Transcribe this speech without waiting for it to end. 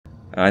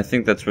And I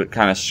think that's what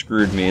kind of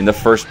screwed me in the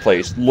first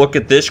place. Look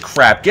at this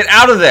crap. Get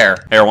out of there!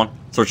 Hey everyone,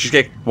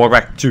 SilverCheesecake, welcome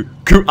back to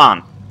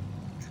Kuon.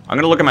 I'm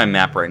gonna look at my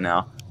map right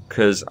now,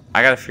 because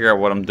I gotta figure out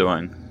what I'm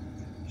doing.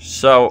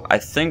 So, I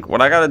think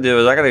what I gotta do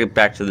is I gotta get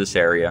back to this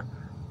area.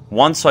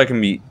 One, so I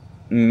can meet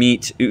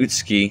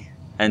Utsuki,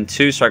 and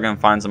two, so I can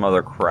find some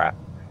other crap.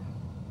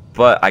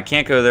 But I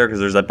can't go there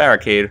because there's a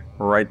barricade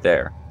right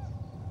there.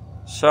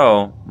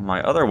 So,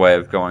 my other way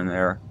of going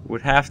there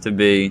would have to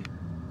be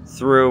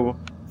through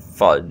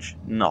fudge.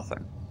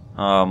 Nothing.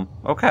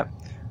 Okay.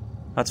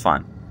 That's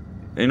fine.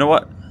 You know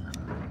what?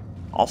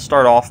 I'll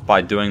start off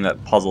by doing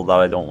that puzzle that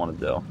I don't want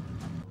to do.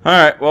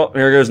 Alright, well,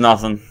 here goes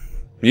nothing.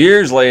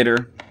 Years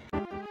later.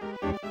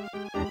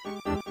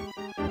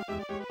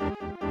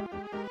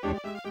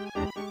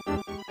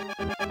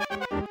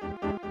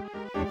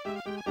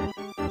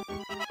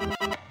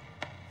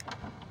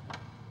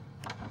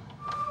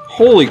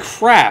 Holy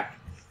crap!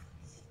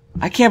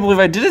 I can't believe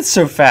I did it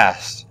so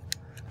fast!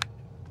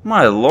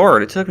 My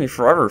lord, it took me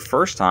forever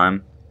first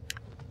time.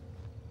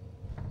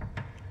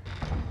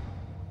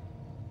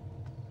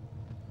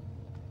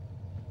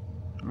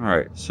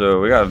 Alright,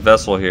 so we got a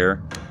vessel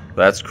here.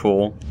 That's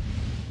cool.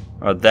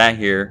 That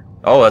here.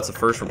 Oh, that's the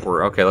first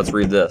report. Okay, let's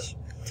read this.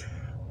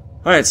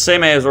 Alright,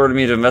 Seimei has ordered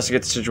me to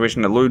investigate the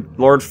situation at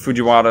Lord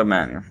Fujiwara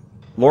Manor.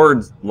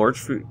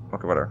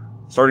 Okay, whatever.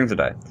 Starting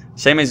today.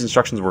 Seimei's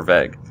instructions were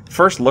vague.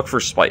 First, look for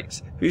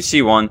spikes. If you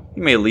see one,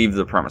 you may leave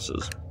the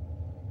premises.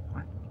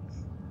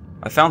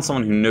 I found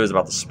someone who knows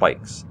about the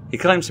spikes. He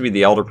claims to be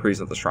the elder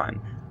priest of the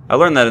shrine. I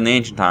learned that in the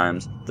ancient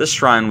times, this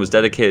shrine was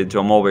dedicated to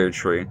a mulberry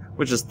tree,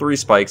 which has 3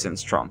 spikes in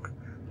its trunk.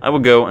 I will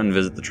go and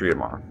visit the tree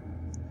tomorrow.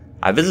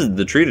 I visited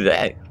the tree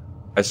today.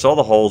 I saw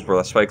the holes where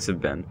the spikes have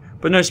been,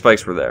 but no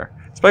spikes were there.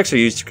 Spikes are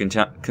used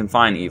to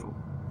confine evil.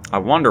 I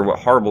wonder what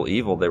horrible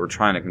evil they were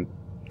trying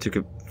to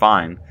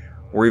confine,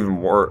 or even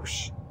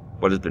worse,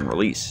 what has been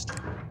released.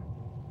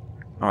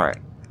 Alright,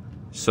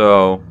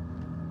 so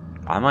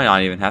I might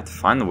not even have to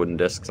find the wooden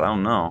discs, I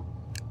don't know.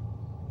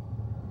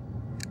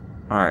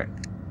 Alright.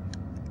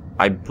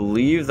 I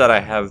believe that I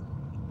have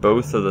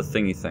both of the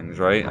thingy things,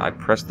 right? I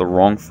pressed the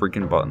wrong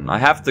freaking button. I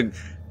have to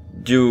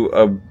do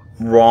a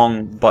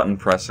wrong button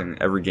pressing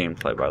every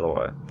gameplay, by the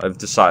way. I've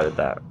decided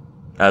that,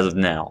 as of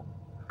now.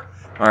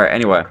 Alright,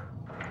 anyway.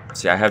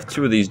 See, I have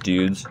 2 of these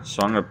dudes,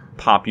 so I'm gonna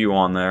pop you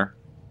on there.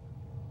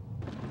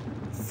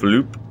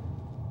 Floop.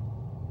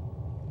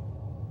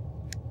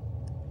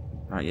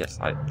 Yes,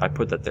 I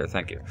put that there,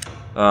 thank you.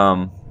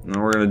 And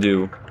we're gonna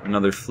do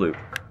another floop.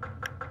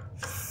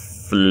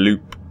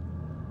 Floop.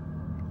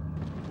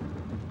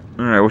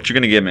 Alright, what you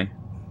gonna give me?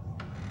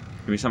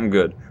 Give me something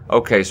good.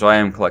 Okay, so I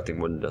am collecting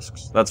wooden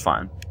discs. That's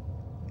fine.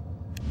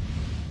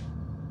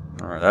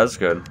 Alright, that's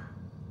good.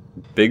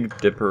 Big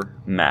Dipper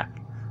map.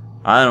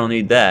 I don't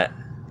need that,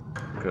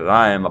 because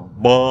I am a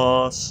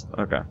boss.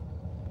 Okay.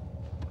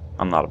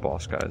 I'm not a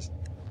boss, guys.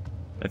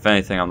 If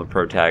anything, I'm the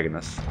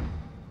protagonist,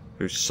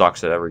 who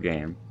sucks at every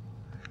game.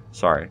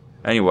 Sorry.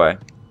 Anyway,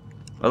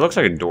 it looks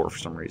like a door for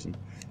some reason.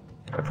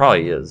 It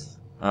probably is.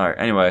 Alright,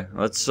 anyway,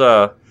 let's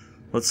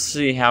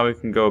see how we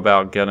can go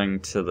about getting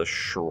to the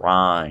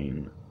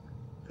shrine.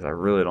 Because I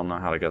really don't know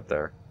how to get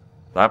there.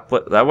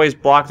 That way's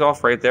blocked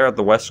off right there at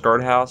the West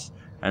Guardhouse,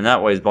 and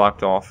that way's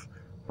blocked off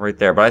right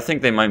there. But I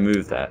think they might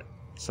move that.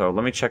 So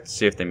let me check to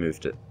see if they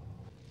moved it.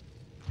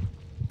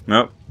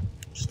 Nope.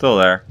 Still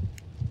there.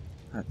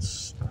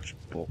 That's such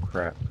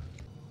bullcrap.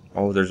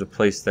 Oh, there's a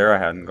place there I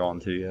hadn't gone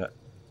to yet.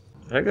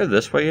 Did I go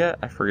this way yet?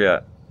 I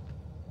forget.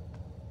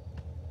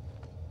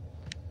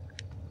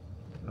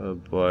 Oh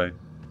boy.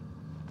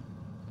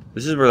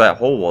 This is where that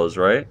hole was,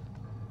 right?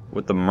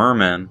 With the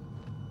merman.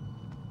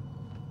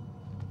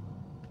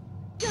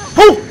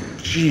 Oh!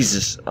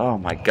 Jesus. Oh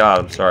my god,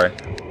 I'm sorry.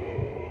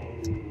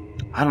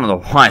 I don't know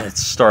why it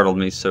startled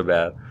me so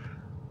bad.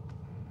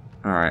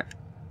 Alright.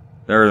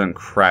 There isn't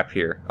crap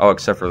here. Oh,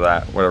 except for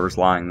that. Whatever's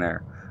lying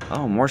there.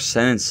 Oh, more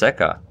Sen and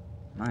Seka.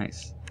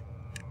 Nice.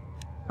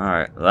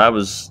 Alright, that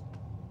was...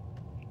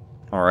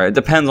 Alright, it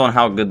depends on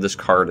how good this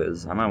card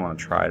is. I might want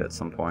to try it at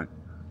some point.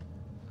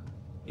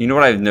 You know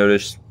what I've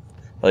noticed?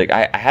 Like,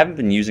 I haven't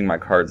been using my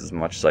cards as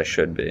much as I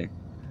should be.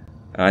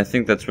 And I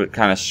think that's what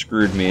kind of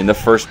screwed me in the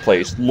first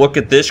place. Look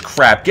at this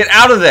crap. Get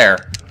out of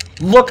there!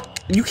 Look!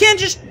 You can't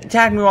just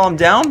attack me while I'm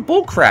down.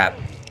 Bull crap.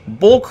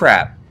 Bull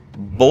crap.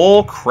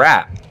 Bull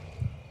crap.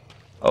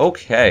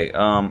 Okay,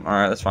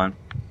 alright, that's fine.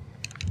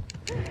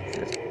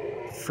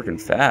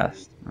 Freaking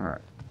fast.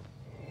 Alright.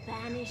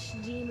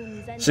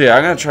 So yeah,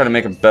 I'm gonna try to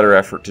make a better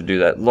effort to do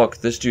that. Look,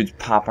 this dude's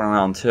popping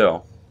around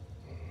too.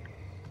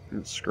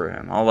 Screw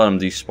him. I'll let him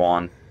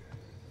despawn.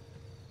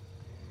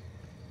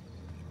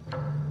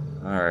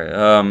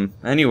 Alright,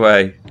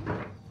 anyway.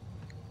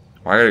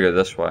 I gotta go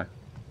this way.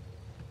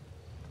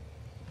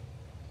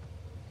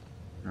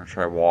 I'm gonna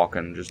try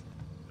walking, just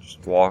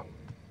walk.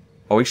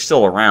 Oh, he's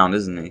still around,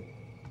 isn't he?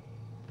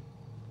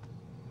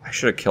 I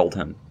should have killed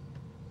him.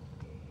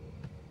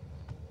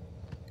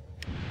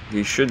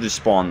 He should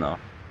despawn though.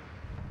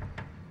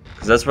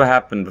 Because that's what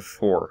happened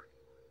before.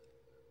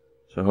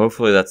 So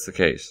hopefully that's the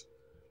case.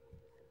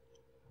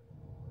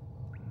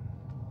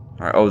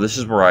 Alright, oh, this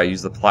is where I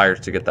use the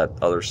pliers to get that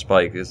other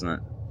spike, isn't it?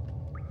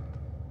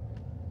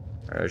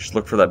 Alright, just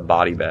look for that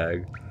body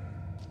bag.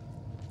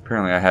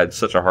 Apparently I had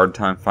such a hard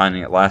time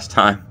finding it last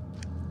time.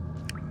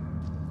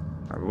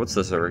 Alright, what's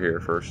this over here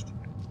first?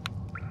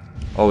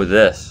 Oh,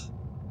 this.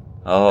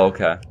 Oh,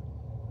 okay.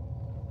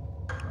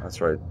 That's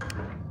right.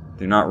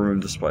 Do not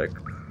remove the spike.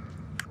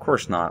 Of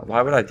course not.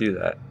 Why would I do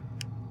that?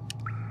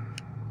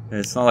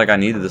 It's not like I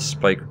needed this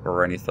spike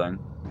or anything.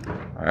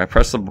 Alright, I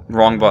pressed the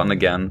wrong button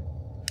again.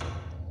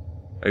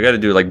 I gotta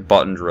do like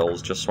button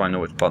drills just so I know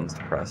which buttons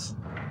to press.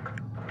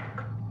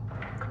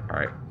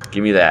 Alright,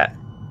 give me that.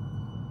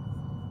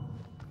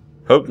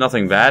 Hope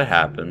nothing bad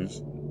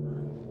happens.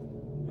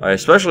 I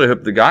especially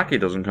hope the Gaki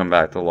doesn't come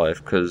back to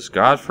life, because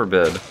God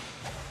forbid.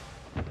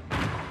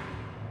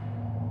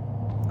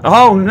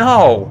 Oh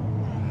no!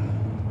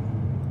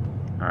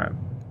 Alright.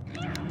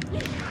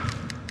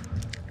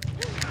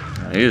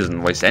 He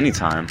doesn't waste any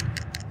time.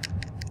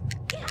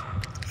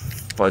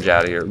 Fudge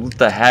out of here. What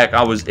the heck?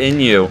 I was in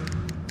you.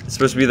 It's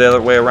supposed to be the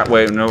other way around.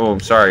 Wait, no, I'm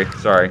sorry.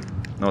 Sorry.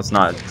 No, it's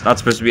not. It's not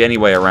supposed to be any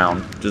way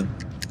around. Just...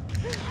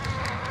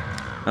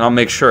 And I'll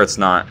make sure it's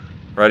not.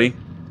 Ready?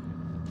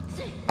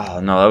 Oh,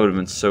 no, that would have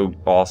been so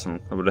awesome.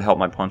 That would have helped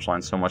my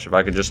punchline so much if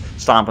I could just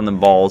stomp on them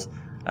balls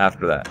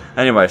after that.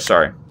 Anyway,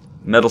 sorry.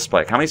 Metal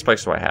spike. How many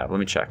spikes do I have? Let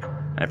me check.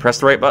 I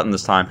pressed the right button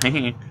this time.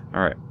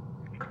 Alright.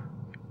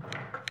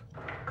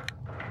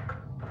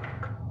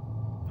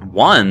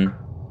 1?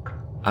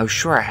 I was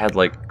sure I had,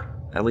 like,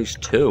 at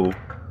least 2.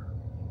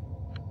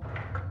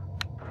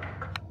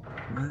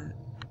 What?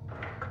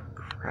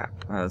 Crap.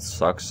 Oh, that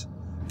sucks.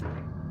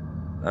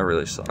 That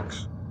really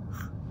sucks.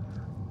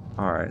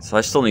 Alright, so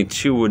I still need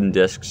 2 wooden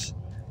discs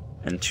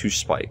and 2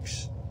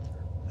 spikes.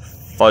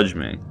 Fudge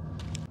me.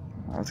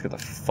 Let's get the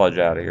fudge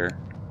out of here.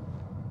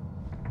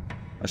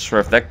 I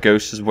swear, if that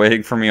ghost is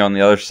waiting for me on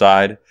the other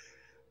side,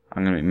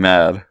 I'm gonna be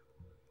mad.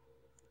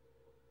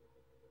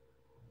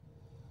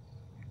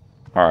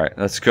 Alright,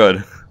 that's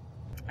good.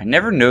 I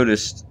never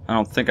noticed, I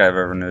don't think I've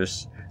ever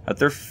noticed, that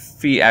their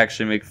feet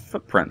actually make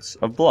footprints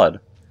of blood.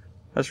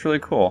 That's really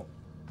cool.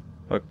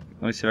 Look,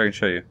 let me see if I can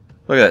show you.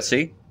 Look at that,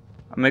 see?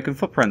 I'm making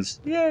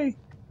footprints. Yay!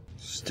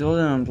 Still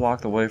didn't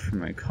block the way from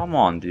me. Come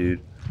on,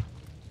 dude.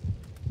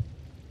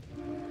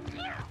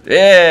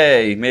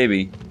 Yay!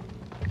 Maybe.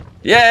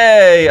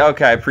 Yay!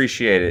 Okay, I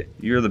appreciate it.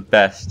 You're the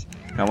best.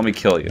 Now let me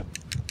kill you.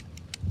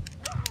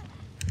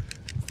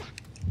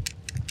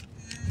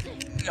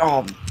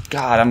 Oh,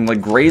 God, I'm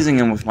like grazing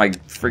him with my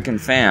freaking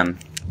fan.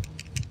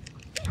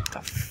 Get the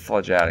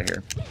fudge out of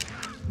here.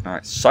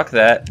 Alright, suck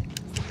that.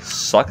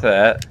 Suck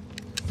that.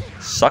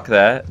 Suck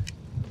that.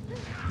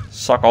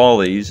 Suck all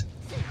these.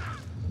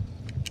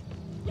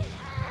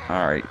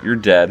 Alright, you're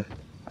dead.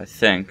 I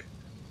think.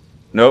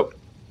 Nope.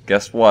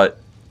 Guess what?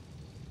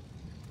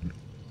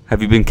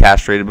 Have you been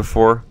castrated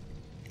before?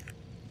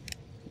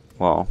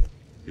 Well,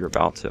 you're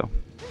about to.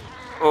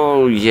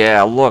 Oh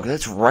yeah, look,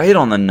 that's right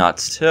on the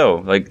nuts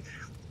too. Like,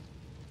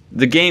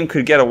 the game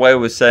could get away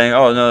with saying,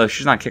 "Oh no,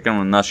 she's not kicking him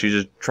in the nuts. She's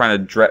just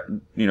trying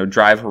to,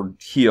 drive her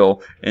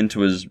heel into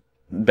his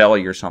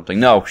belly or something."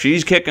 No,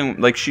 she's kicking,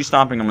 like she's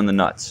stomping him in the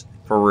nuts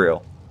for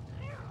real.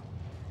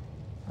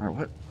 All right,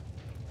 what?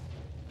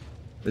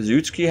 Is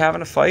Utsuki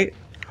having a fight?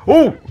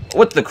 Oh,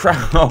 what the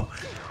crap? Oh,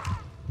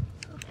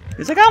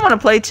 he's like, "I want to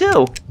play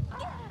too."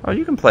 Oh,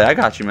 you can play. I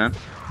got you, man.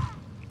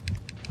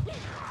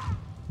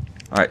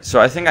 Alright, so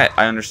I think I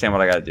understand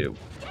what I gotta do.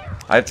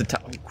 I have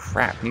to... Oh,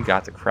 crap. He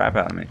got the crap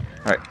out of me.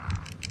 Alright.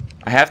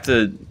 I have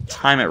to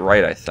time it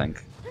right, I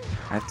think.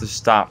 I have to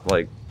stop,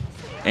 like,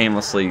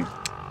 aimlessly,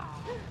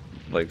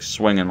 like,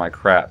 swinging my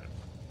crap.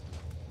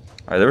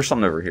 Alright, there was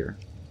something over here.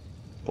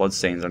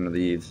 Bloodstains under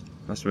the eaves.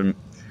 Must have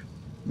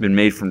been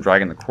made from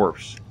dragging the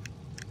corpse.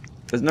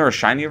 Isn't there a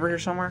shiny over here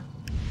somewhere?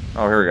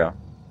 Oh, here we go.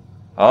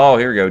 Oh,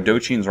 here we go.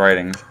 Dochin's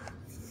writings.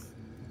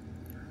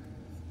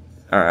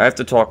 Alright, I have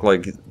to talk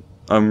like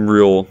I'm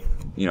real,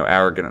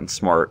 arrogant and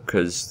smart,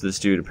 because this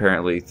dude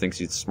apparently thinks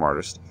he's the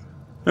smartest.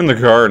 In the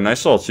garden, I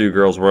saw 2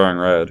 girls wearing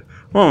red.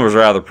 One was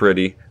rather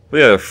pretty, but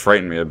the other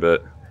frightened me a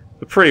bit.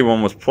 The pretty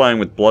one was playing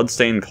with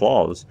blood-stained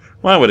claws.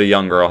 Why would a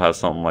young girl have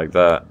something like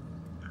that?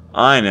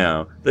 I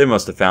know, they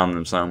must have found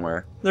them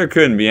somewhere. There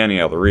couldn't be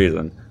any other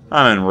reason.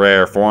 I'm in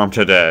rare form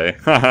today.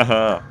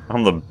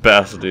 I'm the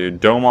best,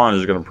 dude. Domon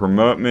is going to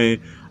promote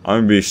me.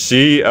 I'm going to be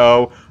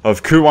CEO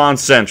of Kuon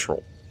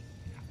Central.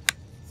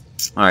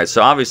 Alright,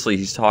 so obviously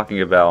he's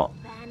talking about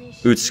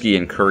Utsuki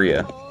in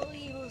Korea.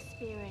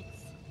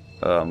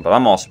 But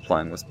I'm also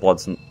playing with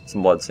some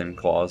blood-stained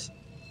claws.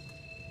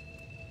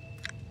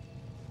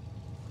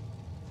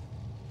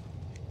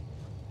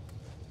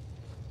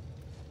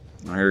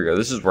 Oh, here we go.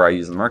 This is where I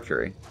use the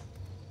mercury.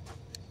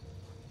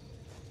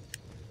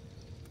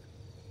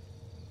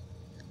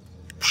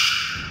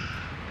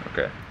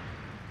 Okay.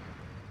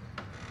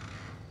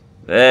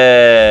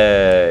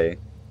 Hey!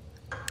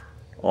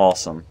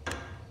 Awesome.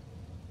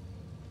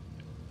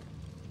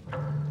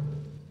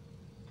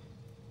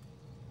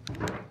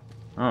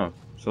 Oh,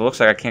 so it looks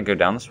like I can't go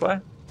down this way?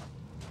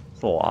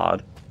 It's a little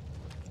odd.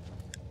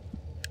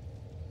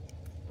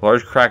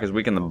 Large crack is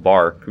weak in the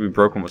bar. Could be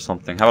broken with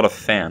something. How about a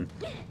fan?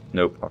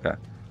 Nope. Okay.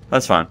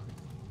 That's fine.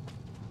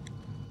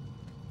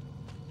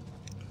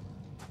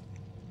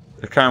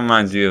 It kind of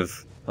reminds you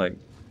of, like,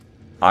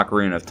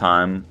 Ocarina of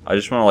Time. I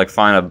just want to, like,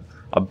 find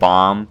a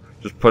bomb,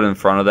 just put it in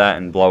front of that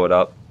and blow it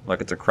up,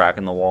 like it's a crack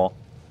in the wall.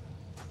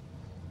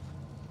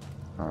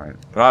 Alright.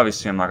 But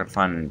obviously I'm not going to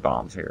find any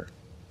bombs here.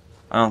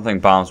 I don't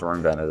think bombs were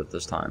invented at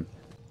this time.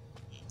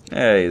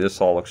 Hey,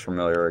 this all looks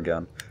familiar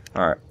again.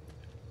 Alright.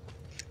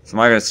 So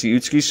am I going to see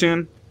Utsuki soon?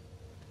 Am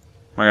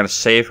I going to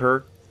save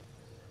her?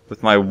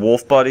 With my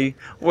wolf buddy?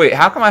 Wait,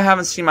 how come I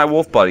haven't seen my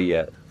wolf buddy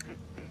yet?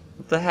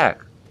 What the heck?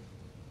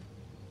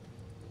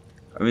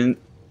 I mean,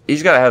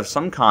 he's got to have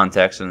some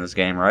context in this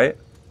game, right?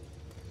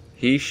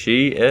 He,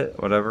 she, it,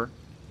 whatever.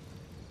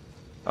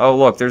 Oh,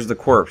 look, there's the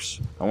corpse.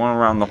 I went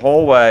around the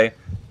whole way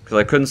because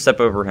I couldn't step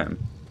over him.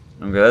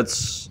 Okay,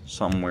 that's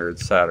some weird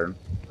Saturn.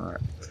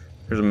 Alright.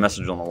 Here's a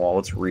message on the wall.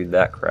 Let's read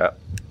that crap.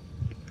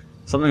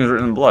 Something is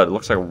written in blood. It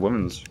looks like a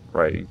woman's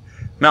writing.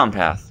 Mountain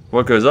path.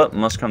 What goes up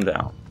must come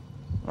down.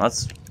 Well,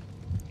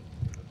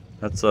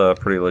 that's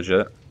pretty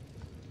legit.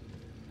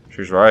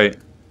 She's right.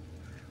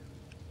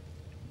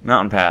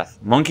 Mountain path.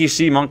 Monkey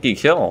see, monkey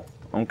kill.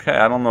 Okay,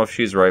 I don't know if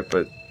she's right,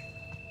 but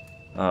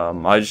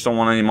I just don't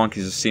want any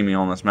monkeys to see me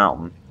on this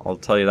mountain. I'll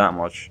tell you that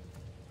much.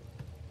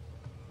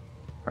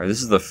 Alright,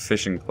 this is the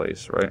fishing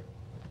place, right?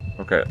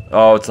 Okay.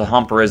 Oh, it's a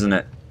humper, isn't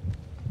it?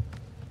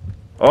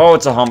 Oh,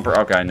 it's a humper.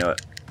 Okay, I knew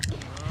it.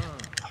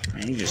 Oh,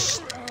 man, he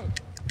just...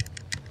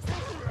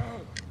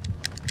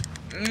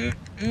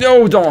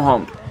 No, don't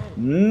hump.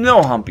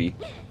 No humpy.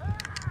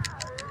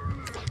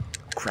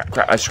 Crap,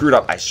 crap. I screwed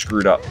up. I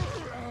screwed up.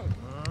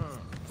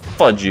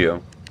 Fudge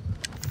you.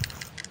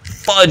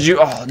 Fudge you.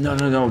 Oh, no,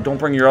 no, no. Don't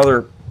bring your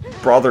other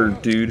brother,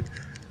 dude.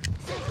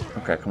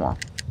 Okay, come on.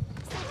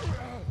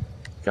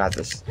 Got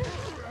this.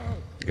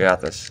 You got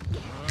this.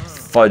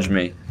 Fudge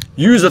me.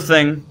 Use a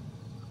thing.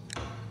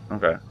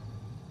 Okay.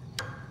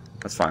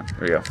 That's fine.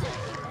 There you go.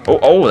 Oh,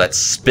 oh, that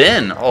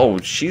spin. Oh,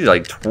 she's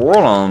like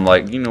twirling on him.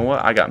 Like, you know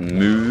what? I got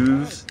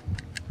moves.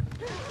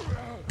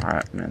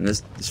 Alright, man.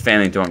 This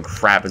fan ain't doing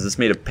crap. Is this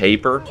made of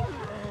paper?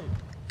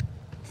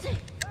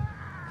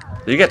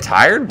 Did you get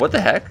tired? What the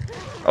heck?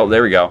 Oh,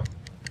 there we go.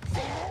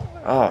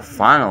 Oh,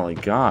 finally.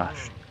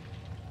 Gosh.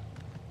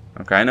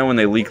 Okay, I know when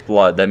they leak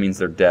blood, that means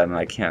they're dead, and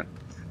I can't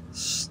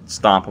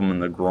stomp them in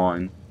the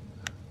groin.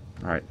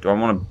 Alright, do I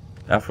want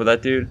to F with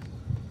that dude?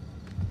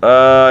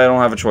 I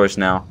don't have a choice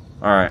now.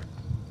 Alright,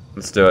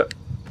 let's do it.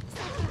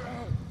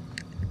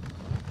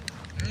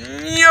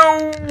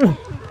 Yo!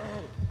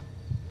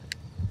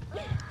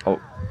 Oh,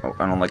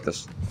 I don't like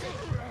this.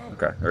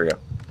 Okay, there we go.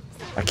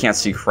 I can't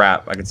see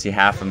crap. I can see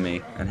half of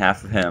me and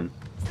half of him.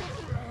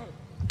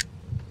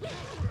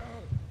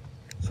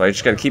 So I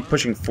just gotta keep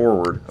pushing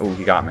forward. Oh,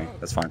 he got me.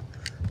 That's fine.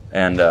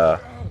 And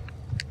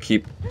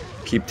keep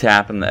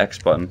tapping the X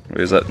button. Wait,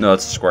 is that? No,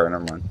 that's a square.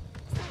 Never mind.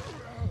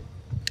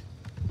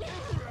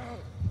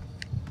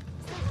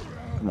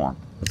 Come on,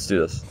 let's do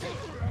this.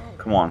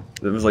 Come on.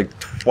 It was like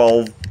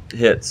 12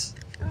 hits.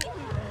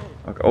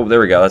 Okay. Oh, there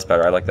we go. That's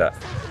better. I like that.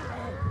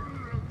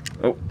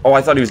 Oh,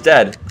 I thought he was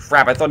dead.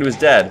 Crap, I thought he was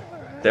dead.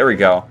 There we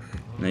go.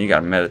 And then you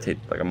gotta meditate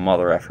like a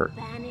mother effort.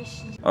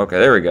 Okay,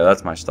 there we go.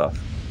 That's my stuff.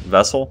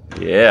 Vessel?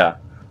 Yeah.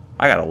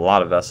 I got a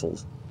lot of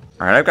vessels.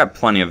 Alright, I've got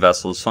plenty of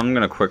vessels, so I'm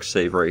gonna quick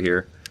save right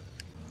here.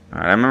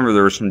 Alright, I remember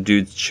there were some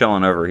dudes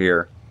chilling over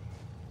here.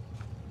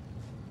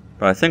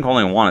 But I think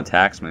only one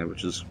attacks me,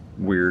 which is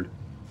weird.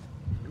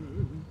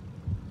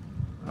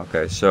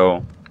 Okay,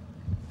 so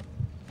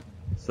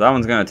that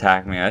one's gonna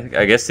attack me.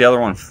 I guess the other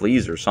one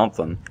flees or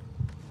something.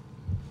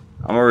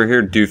 I'm over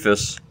here,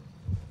 doofus.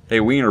 Hey,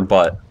 wiener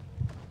butt.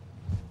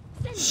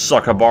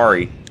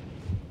 Suckabari.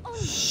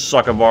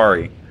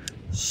 Suckabari.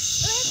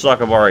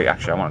 Suckabari.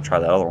 Actually, I want to try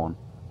that other one.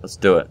 Let's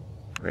do it.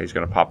 Okay, he's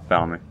gonna pop up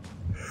on me.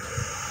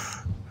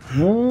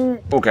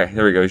 Okay,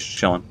 there we go. He's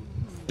chilling.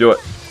 Do it.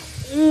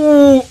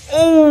 Ooh,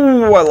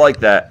 oh, I like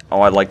that.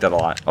 Oh, I like that a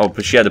lot. Oh,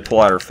 but she had to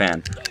pull out her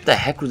fan. What the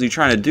heck was he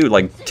trying to do?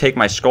 Like, take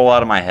my skull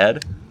out of my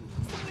head?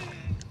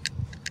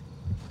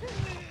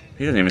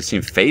 He doesn't even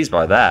seem fazed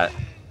by that.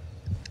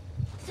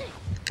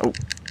 Oh,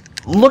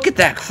 look at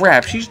that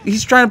crap.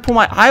 He's trying to pull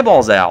my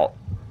eyeballs out.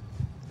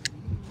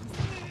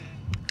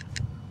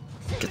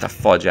 Get the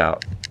fudge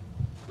out.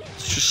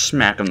 Let's just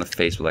smack him in the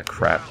face with that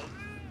crap.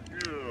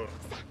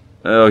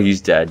 Oh,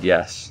 he's dead.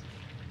 Yes.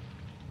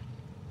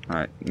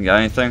 Alright, you got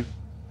anything?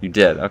 You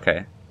did.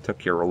 Okay.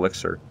 Took your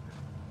elixir.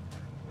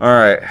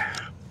 Alright.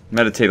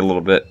 Meditate a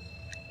little bit.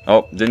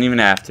 Oh, didn't even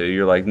have to.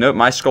 You're like, nope,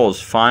 my skull is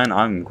fine.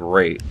 I'm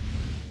great.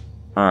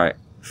 Alright.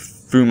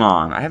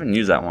 Fumon. I haven't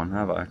used that one,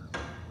 have I? I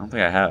don't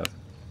think I have.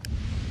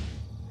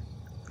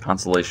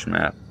 Constellation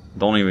map.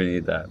 Don't even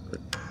need that, but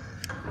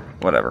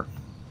whatever.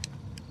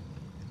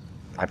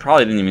 I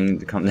probably didn't even need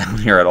to come down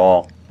here at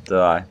all, did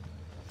I?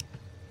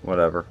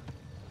 Whatever.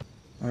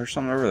 Oh, there's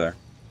something over there.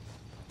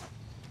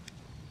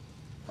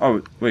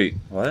 Oh, wait,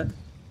 what?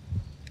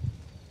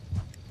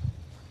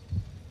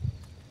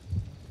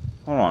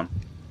 Hold on.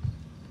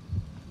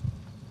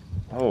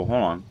 Oh, hold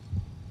on.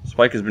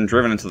 Spike has been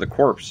driven into the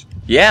corpse.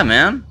 Yeah,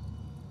 man.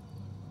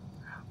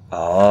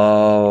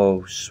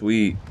 Oh,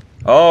 sweet.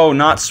 Oh,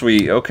 not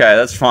sweet. Okay,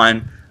 that's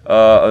fine.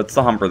 It's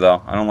the humper,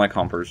 though. I don't like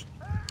humpers.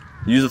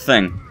 Use the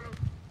thing.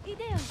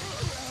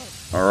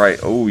 Alright.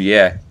 Oh,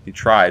 yeah. He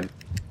tried.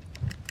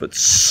 But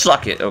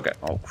suck it. Okay.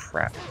 Oh,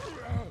 crap.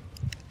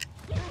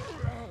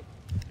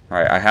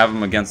 Alright, I have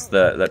him against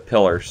that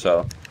pillar,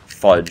 so...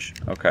 Fudge.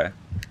 Okay.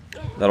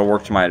 That'll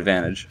work to my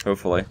advantage,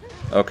 hopefully.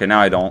 Okay, now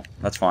I don't.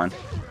 That's fine.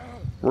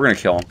 We're gonna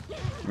kill him.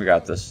 We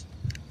got this.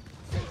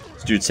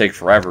 This dude's take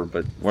forever,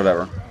 but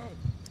whatever.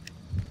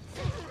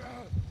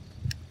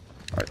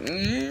 Alright.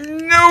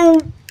 No!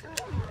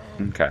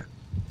 Okay.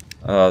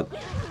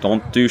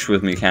 Don't douche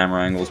with me,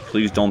 camera angles.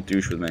 Please don't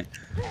douche with me.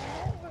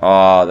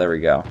 Ah, there we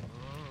go.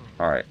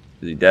 Alright.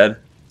 Is he dead?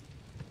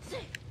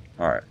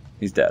 Alright.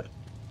 He's dead.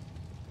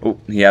 Oh,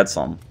 he had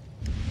some.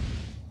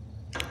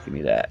 Give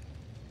me that.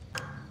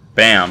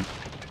 Bam.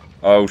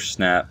 Oh,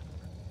 snap.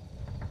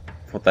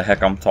 What the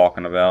heck I'm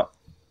talking about.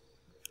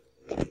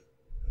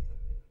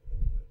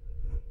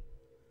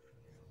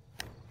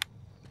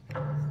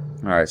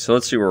 Alright, so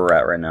let's see where we're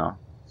at right now.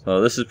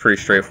 So this is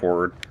pretty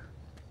straightforward.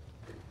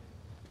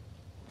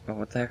 Oh,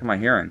 what the heck am I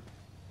hearing?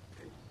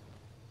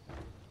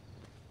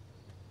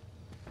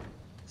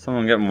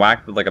 Someone getting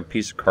whacked with like a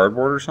piece of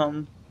cardboard or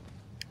something?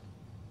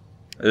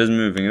 It is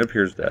moving. It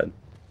appears dead.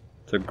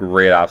 It's a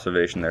great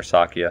observation there,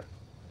 Sakia.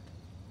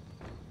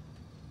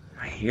 What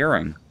am I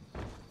hearing?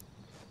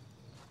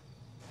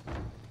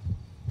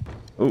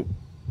 Oh.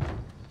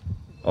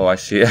 Oh, I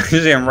see. I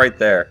see him right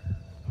there.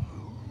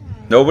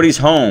 Nobody's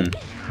home.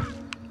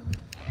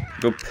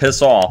 Go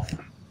piss off.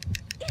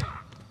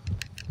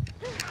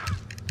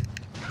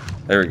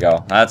 There we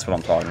go. That's what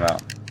I'm talking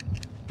about.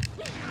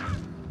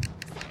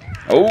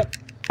 Oh!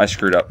 I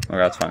screwed up. Okay,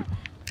 that's fine.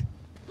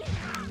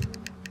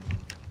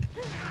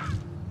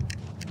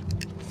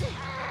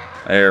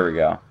 There we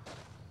go.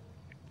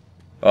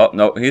 Oh,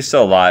 no, he's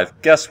still alive.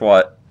 Guess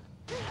what?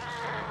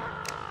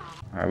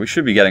 Alright, we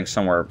should be getting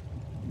somewhere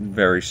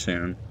very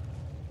soon.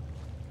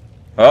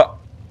 Oh!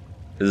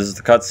 Is this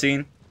the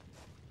cutscene?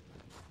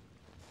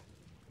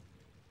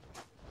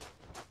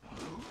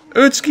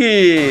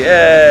 Utsuki!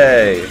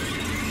 Hey!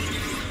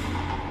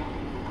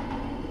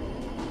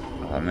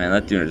 Oh man,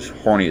 that dude is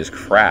horny as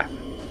crap.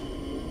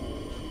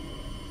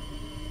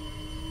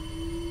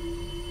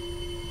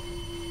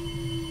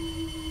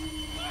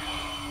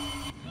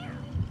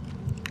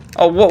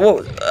 Oh,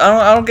 what?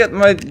 I don't get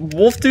my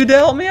wolf dude to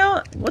help me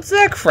out? What's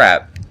that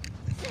crap?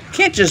 You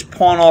can't just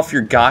pawn off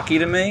your Gaki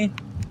to me.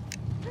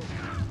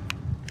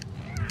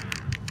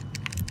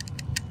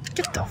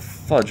 Get the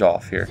fudge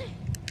off here.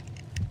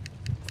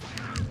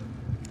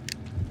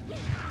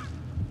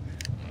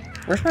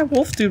 Where's my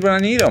wolf dude when I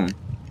need him?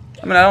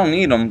 I mean, I don't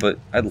need him, but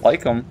I'd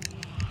like him.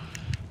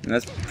 And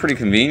that's pretty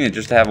convenient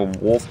just to have a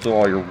wolf do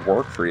all your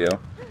work for you.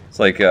 It's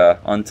like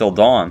Until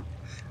Dawn.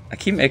 I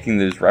keep making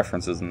those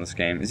references in this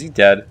game. Is he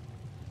dead?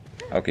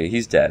 Okay,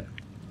 he's dead.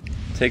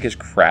 Take his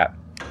crap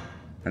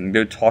and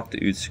go talk to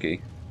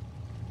Utsuki.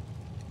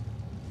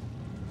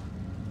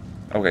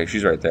 Okay,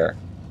 she's right there.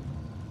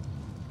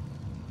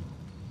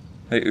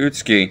 Hey,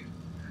 Utsuki.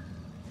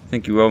 I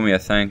think you owe me a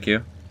thank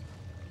you.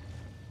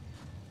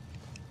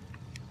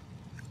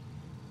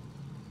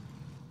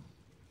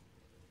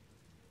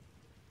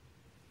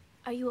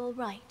 Are you all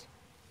right?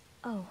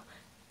 Oh,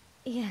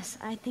 yes,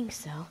 I think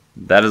so.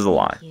 That is a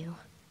lie. Thank you.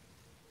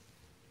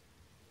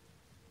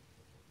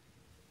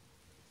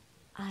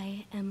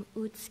 I am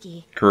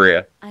Utsuki.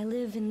 Korea. I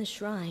live in the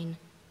shrine,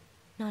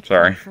 not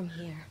Sorry. far from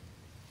here.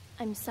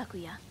 I'm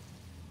Sakuya.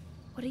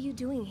 What are you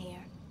doing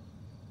here?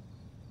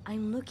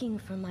 I'm looking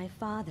for my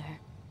father.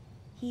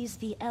 He's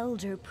the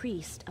elder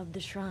priest of the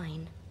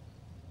shrine.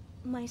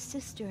 My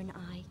sister and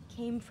I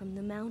came from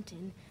the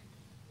mountain,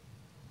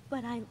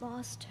 but I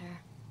lost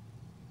her.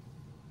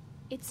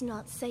 It's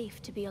not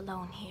safe to be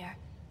alone here.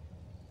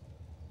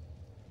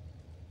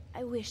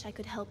 I wish I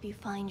could help you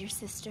find your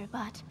sister,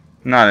 but...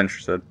 Not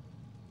interested.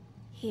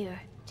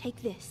 Here,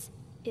 take this.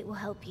 It will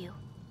help you.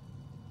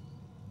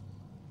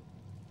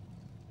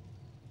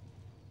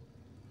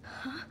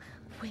 Huh?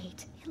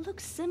 Wait, it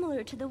looks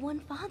similar to the one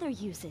Father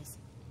uses.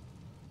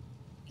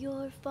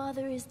 Your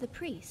father is the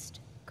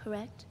priest,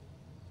 correct?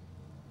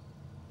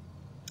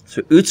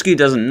 So Utsuki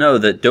doesn't know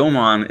that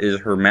Domon is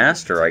her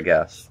master, I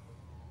guess.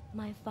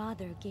 My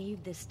father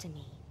gave this to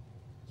me.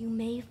 You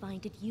may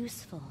find it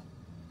useful.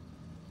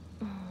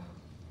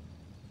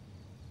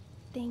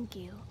 Thank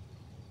you.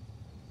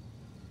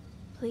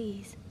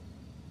 Please,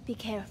 be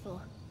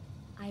careful.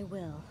 I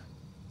will.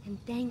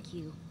 And thank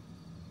you.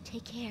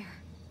 Take care.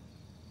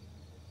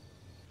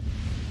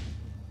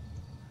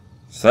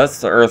 So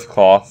that's the earth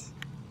cloth.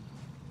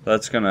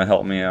 That's gonna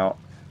help me out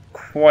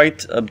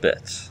quite a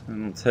bit.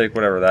 And I'll take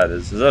whatever that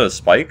is. Is that a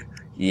spike?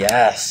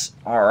 Yes!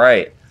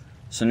 Alright.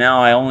 So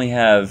now I only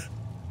have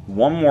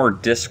one more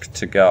disc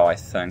to go, I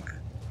think.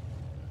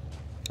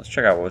 Let's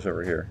check out what's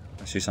over here.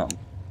 I see something.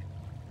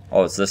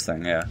 Oh, it's this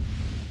thing, yeah.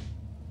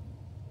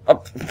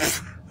 Oh,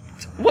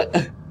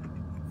 what?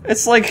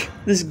 It's like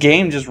this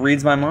game just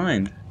reads my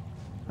mind.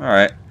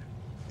 Alright.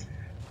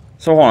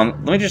 So hold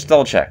on, let me just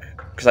double check.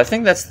 Because I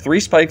think that's 3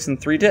 spikes and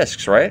 3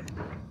 discs, right?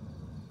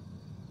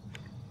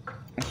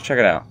 Let's check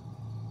it out.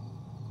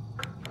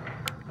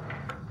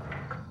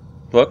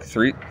 Look,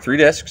 three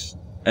discs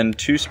and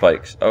 2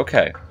 spikes.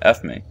 Okay,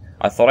 F me.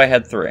 I thought I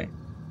had 3.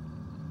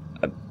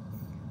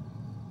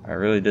 I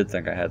really did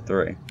think I had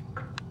 3.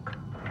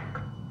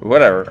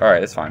 Whatever,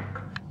 alright, it's fine.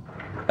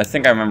 I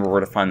think I remember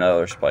where to find that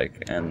other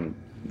spike, and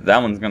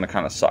that one's gonna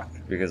kinda suck,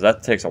 because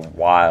that takes a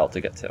while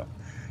to get to.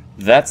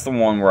 That's the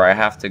one where I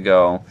have to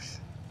go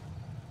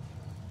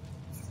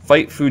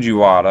fight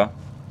Fujiwara.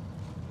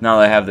 Now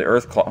that I have the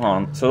Earth Claw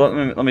on. So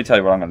let me tell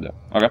you what I'm gonna do.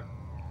 Okay?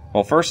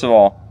 Well, first of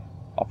all,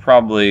 I'll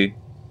probably...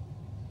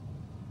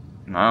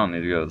 I don't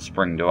need to go to the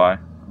spring, do I? I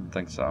don't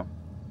think so.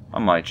 I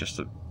might, just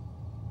to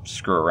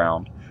screw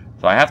around.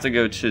 So I have to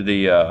go to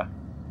the... I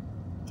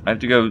have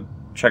to go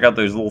check out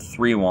those little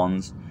 3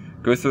 ones.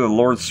 Go through the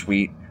Lord's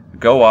Suite.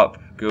 Go up.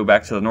 Go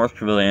back to the North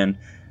Pavilion.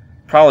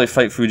 Probably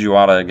fight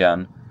Fujiwara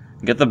again.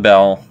 Get the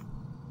bell.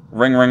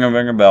 Ring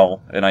a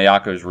bell in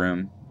Ayako's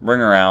room. Bring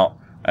her out.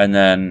 And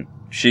then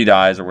she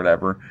dies or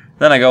whatever.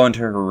 Then I go into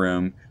her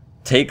room.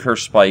 Take her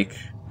spike.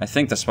 I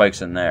think the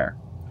spike's in there.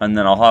 And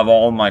then I'll have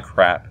all of my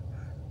crap.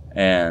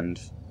 And...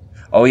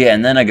 oh yeah,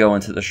 and then I go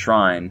into the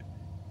shrine.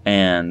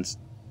 And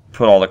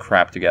put all the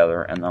crap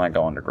together. And then I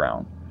go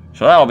underground.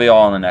 So that'll be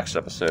all in the next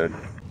episode.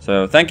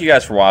 So thank you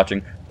guys for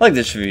watching. Like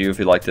this video if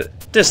you liked it.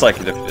 Dislike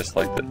it if you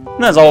disliked it.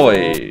 And as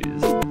always,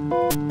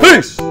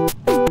 peace!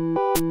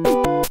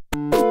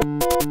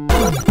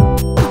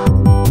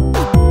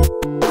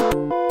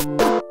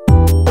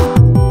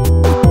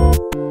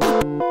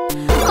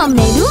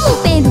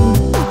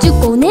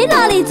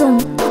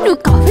 Le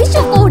café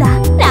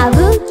chocolat, la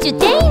je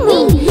t'aime.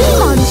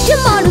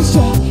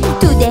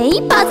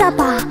 Today pas à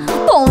pas,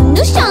 bonne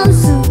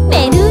chance,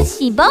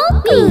 merci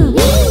beaucoup.